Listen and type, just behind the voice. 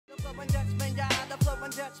flowing Dutchman, yeah, the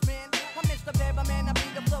flowing Dutchman. I'm Mr. Paperman, I be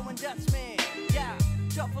the flowing Dutchman. Yeah,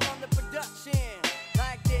 shuffle on the production.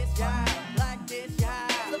 Like this, yeah, like this, yeah.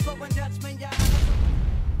 The flowing Dutchman, yeah.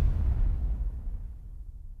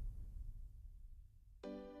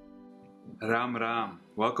 Ram Ram,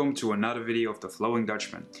 welcome to another video of the Flowing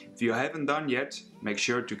Dutchman. If you haven't done yet, make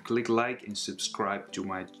sure to click like and subscribe to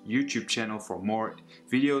my YouTube channel for more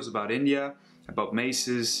videos about India, about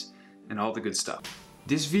maces and all the good stuff.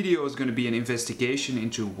 This video is going to be an investigation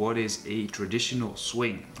into what is a traditional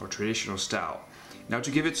swing or traditional style. Now, to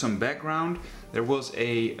give it some background, there was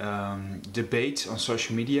a debate on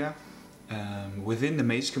social media within the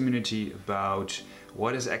mace community about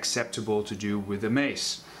what is acceptable to do with the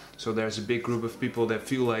mace. So there's a big group of people that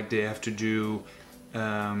feel like they have to do,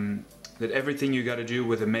 that everything you got to do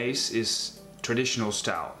with a mace is traditional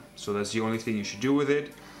style. So that's the only thing you should do with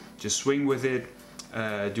it. Just swing with it,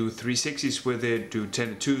 do 360s with it, do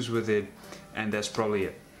 10-2s with it, and that's probably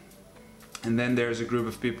it. And then there's a group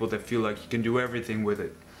of people that feel like you can do everything with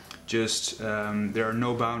it. Just, there are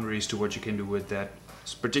no boundaries to what you can do with that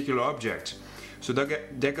particular object. So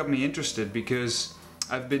that got me interested because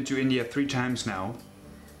I've been to India 3 times now.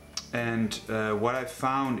 And what I've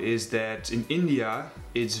found is that in India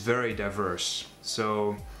it's very diverse.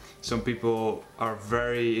 So some people are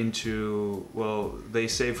very into, well, they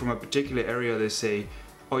say from a particular area, they say,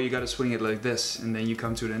 oh, you gotta swing it like this, and then you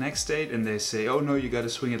come to the next state and they say, oh no, you gotta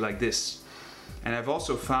swing it like this. And I've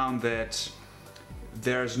also found that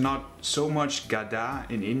there's not so much Gada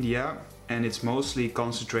in India, and it's mostly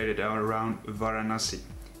concentrated around Varanasi.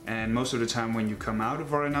 And most of the time when you come out of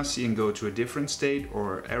Varanasi and go to a different state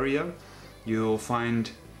or area, you'll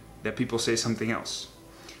find that people say something else.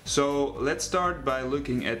 So let's start by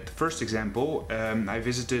looking at the first example. I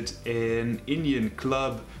visited an Indian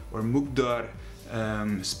club or Mukdar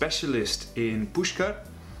specialist in Pushkar,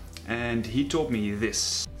 and he told me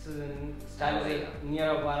this. Style is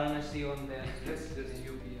near Varanasi on there. Yes, this is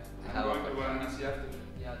UP. I'm going to Varanasi after.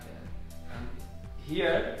 Yeah, there. And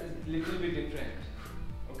here is little bit different.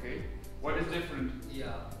 Okay, what is different?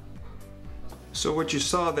 Yeah. So what you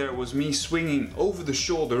saw there was me swinging over the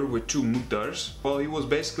shoulder with 2 mukdars. Well, he was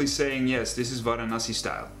basically saying, yes, this is Varanasi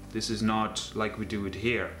style. This is not like we do it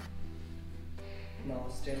here. Now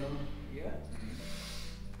stand on here.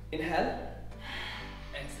 Inhale.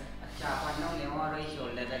 Exhale.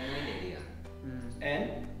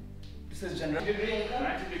 And this is general. 90 degree angle?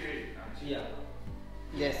 90 degree. Yeah.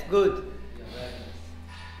 Yes, good. Yeah, very nice.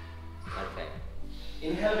 Perfect.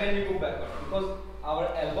 Inhale when we go backward, because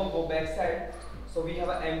our elbow go back side, so we have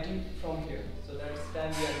an empty from here. So that's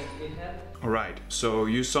time we are going inhale. Alright, so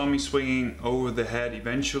you saw me swinging over the head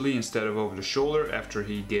eventually instead of over the shoulder after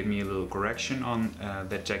he gave me a little correction on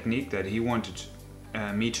that technique that he wanted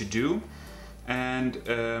me to do. And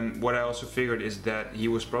what I also figured is that he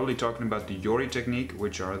was probably talking about the Yori technique,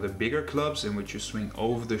 which are the bigger clubs in which you swing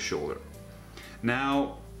over the shoulder.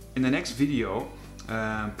 Now, in the next video,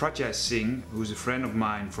 Prajay Singh, who's a friend of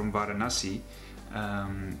mine from Varanasi,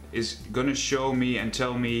 is gonna show me and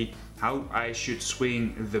tell me how I should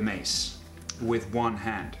swing the mace with one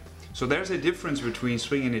hand. So there's a difference between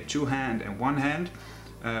swinging it 2 hand and 1 hand.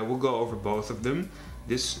 We'll go over both of them.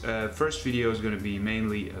 This first video is gonna be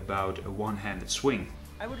mainly about a one-handed swing.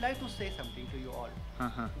 I would like to say something to you all.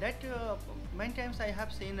 That many times I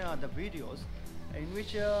have seen the videos in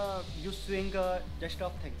which you swing just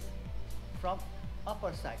of things from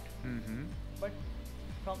upper side, but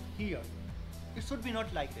from here it should be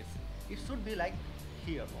not like this. It should be like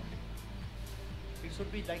here only. It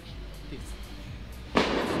should be like this.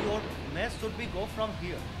 Your mace should be go from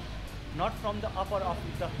here, not from the upper of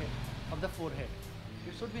the head, of the forehead.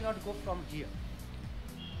 It should be not go from here.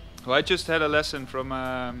 Well, I just had a lesson from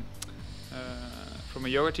a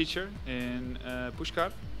yoga teacher in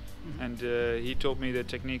Pushkar, and he told me the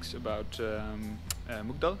techniques about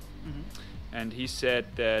Mukdal. And he said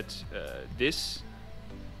that this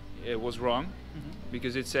was wrong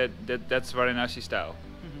because it said that that's Varanasi style.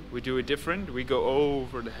 We do it different, we go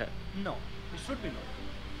over the head. No, it should be not.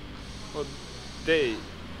 Well, they...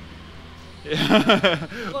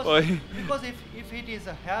 because if it is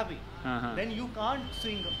heavy, then you can't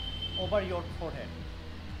swing over your forehead.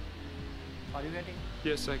 Are you getting?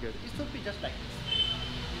 Yes, I get it. It should be just like this.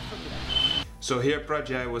 It should be like this. So here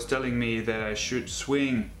Prajay was telling me that I should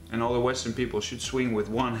swing, and all the Western people should swing with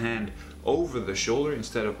one hand over the shoulder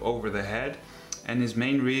instead of over the head. And his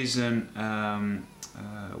main reason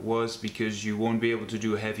was because you won't be able to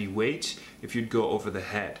do heavy weight if you'd go over the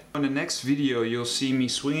head. In the next video you'll see me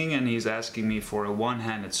swinging, and he's asking me for a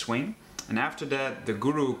one-handed swing. And after that the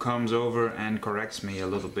guru comes over and corrects me a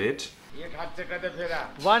little bit.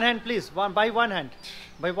 One hand, please. By one hand.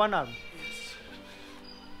 By one arm.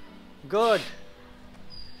 Good.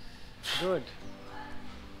 Good.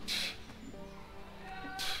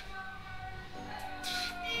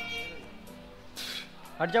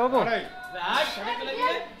 हट जाओ बाबू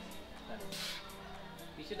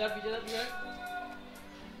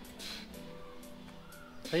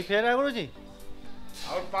सही फेर है गुरुजी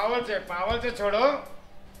और पावल से छोड़ो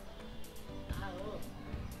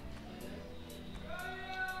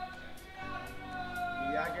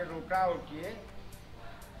के रूटा उठिए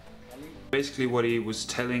Basically what he was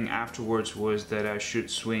telling afterwards was that I should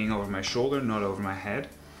swing over my shoulder, not over my head.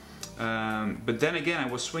 But then again, I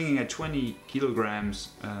was swinging at 20 kilograms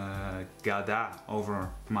Gada over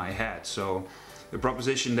my head. So the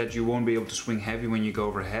proposition that you won't be able to swing heavy when you go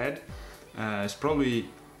overhead is probably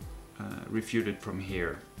refuted from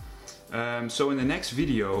here. So in the next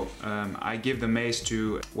video, I give the mace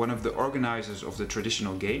to one of the organizers of the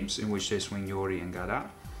traditional games in which they swing Yori and Gada.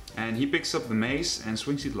 And he picks up the mace and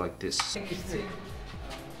swings it like this.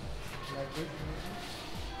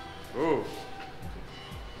 Oh.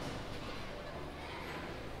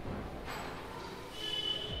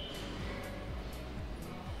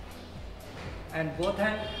 And both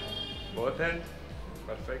hand. Both hand.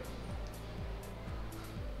 Perfect.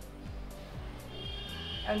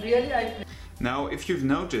 And really I Now, if you've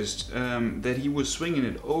noticed that he was swinging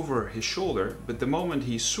it over his shoulder, but the moment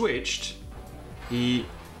he switched, he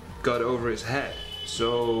got over his head.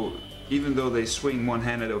 So even though they swing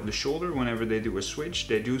one-handed over the shoulder, whenever they do a switch,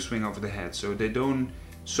 they do swing over the head. So they don't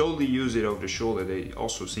solely use it over the shoulder, they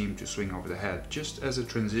also seem to swing over the head, just as a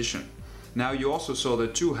transition. Now you also saw the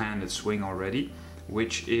two-handed swing already,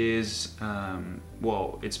 which is,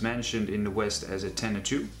 well, it's mentioned in the West as a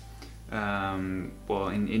 10-2. Well,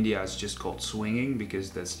 in India it's just called swinging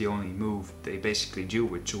because that's the only move they basically do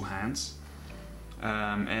with two hands.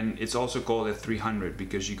 And it's also called a 300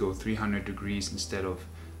 because you go 300 degrees instead of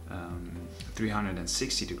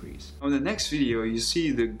 360 degrees. On the next video you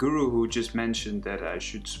see the guru who just mentioned that I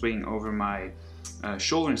should swing over my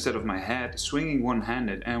shoulder instead of my head, swinging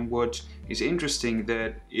one-handed. And what is interesting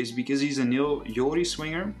that is because he's a nil yori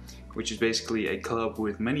swinger, which is basically a club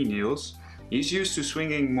with many nails, he's used to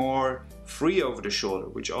swinging more free over the shoulder,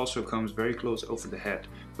 which also comes very close over the head,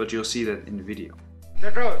 but you'll see that in the video.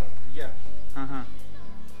 Yeah.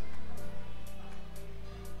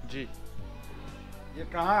 जी ये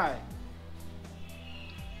कहाँ है?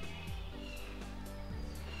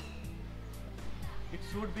 it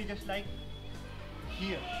should be just like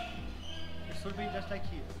here. It should be just like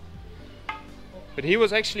here. But he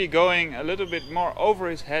was actually going a little bit more over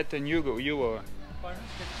his head than you were. Pardon?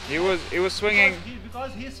 He was swinging.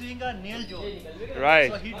 Because he's swinging a nail job.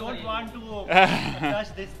 Right. So he don't want to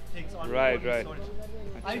touch these things on Right, his right. shoulder.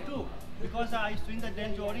 I too, because I swing the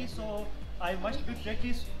nail jori, so I must be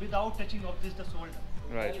practice without touching of the shoulder.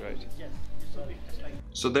 Right. Yes, it should be just like.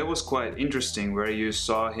 So that was quite interesting, where you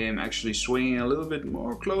saw him actually swinging a little bit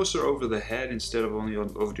more closer over the head instead of only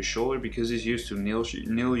over the shoulder, because he's used to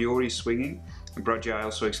nil yori swinging. And Brajai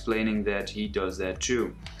also explaining that he does that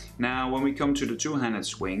too. Now, when we come to the two-handed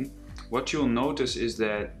swing, what you'll notice is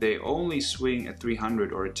that they only swing a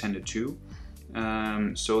 300 or a 10-2.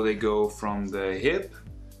 So they go from the hip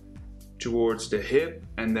towards the hip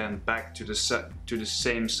and then back to the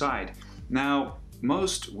same side. Now,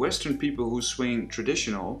 most Western people who swing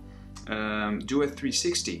traditional do a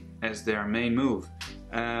 360 as their main move.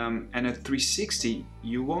 And a 360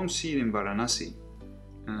 you won't see it in Varanasi.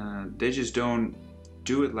 They just don't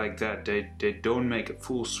do it like that. They don't make a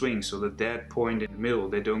full swing, so that point in the middle,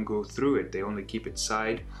 they don't go through it. They only keep it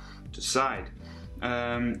side to side.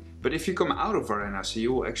 But if you come out of Varanasi,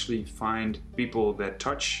 you will actually find people that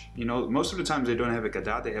touch, you know, most of the times they don't have a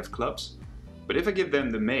gada, they have clubs. But if I give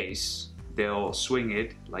them the mace, they'll swing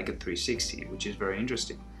it like a 360, which is very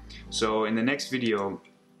interesting. So in the next video,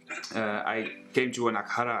 I came to an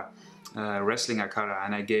akhara, wrestling akhara,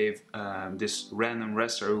 and I gave this random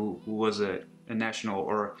wrestler who was a national,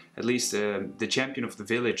 or at least the champion of the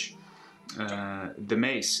village, the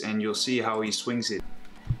mace, and you'll see how he swings it.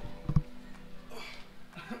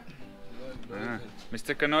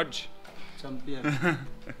 Mr. Kanoj. Champion.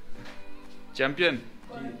 Champion?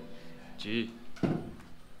 G.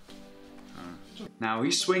 Now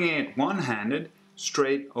he's swinging it one-handed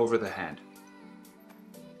straight over the head,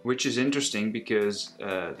 which is interesting because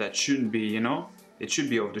that shouldn't be, you know, it should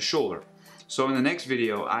be over the shoulder. So in the next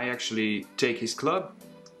video I actually take his club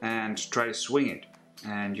and try to swing it,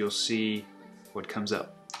 and you'll see what comes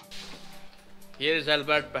up. Here is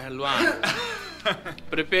Albert Pahalwan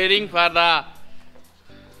preparing for the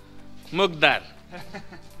Mugdar.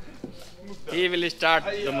 He will start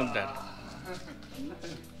the mudda.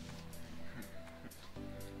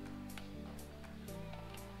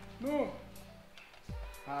 No.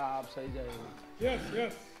 हाँ आप सही जाएगा. Yes,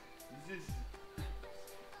 yes. This is.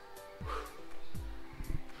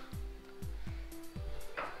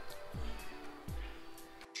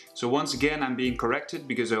 So once again I'm being corrected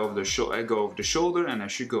because I go over the shoulder and I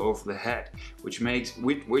should go over the head, which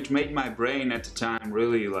made my brain at the time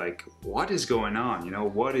really like, what is going on? You know,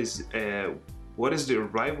 what is the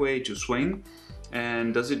right way to swing,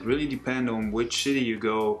 and does it really depend on which city you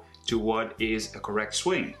go to what is a correct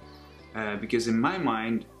swing? Because in my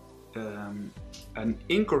mind an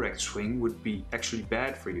incorrect swing would be actually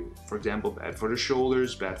bad for you. For example, bad for the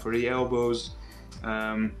shoulders, bad for the elbows.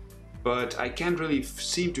 But I can't really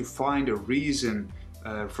seem to find a reason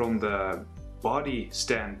from the body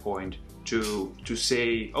standpoint to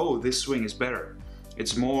say, oh, this swing is better.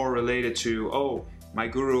 It's more related to, oh, my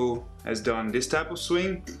guru has done this type of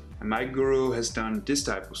swing and my guru has done this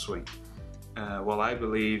type of swing. Well, I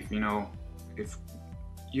believe, you know, if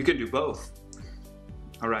you can do both.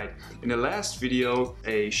 Alright, in the last video,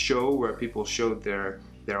 a show where people showed their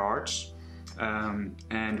arts, and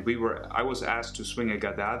I was asked to swing a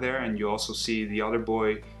Gada there, and you also see the other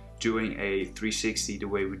boy doing a 360 the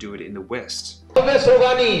way we do it in the West. 2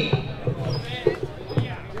 silver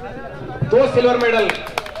medal,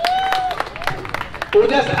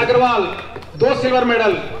 Ujas Agrawal 2 silver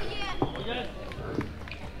medal,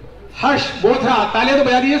 Harsh Bothra, तालियां तो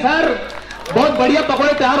बजा दीजिए sir, बहुत बढ़िया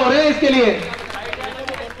पकौड़े तैयार हो रहे हैं इसके लिए.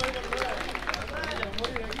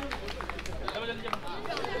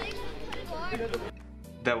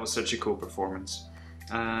 That was such a cool performance.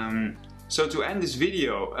 So to end this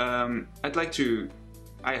video,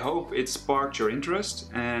 I hope it sparked your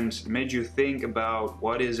interest and made you think about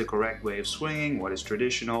what is a correct way of swinging, what is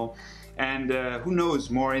traditional, and who knows,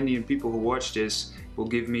 more Indian people who watch this will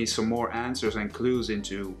give me some more answers and clues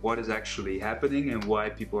into what is actually happening and why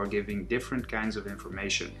people are giving different kinds of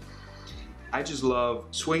information. I just love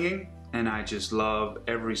swinging, and I just love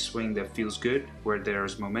every swing that feels good, where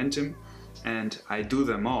there's momentum, and I do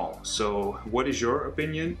them all. So what is your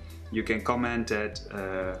opinion? You can comment at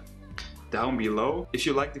down below. If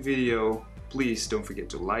you like the video, please don't forget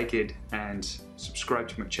to like it and subscribe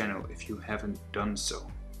to my channel if you haven't done so.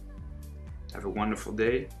 Have a wonderful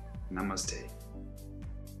day. Namaste.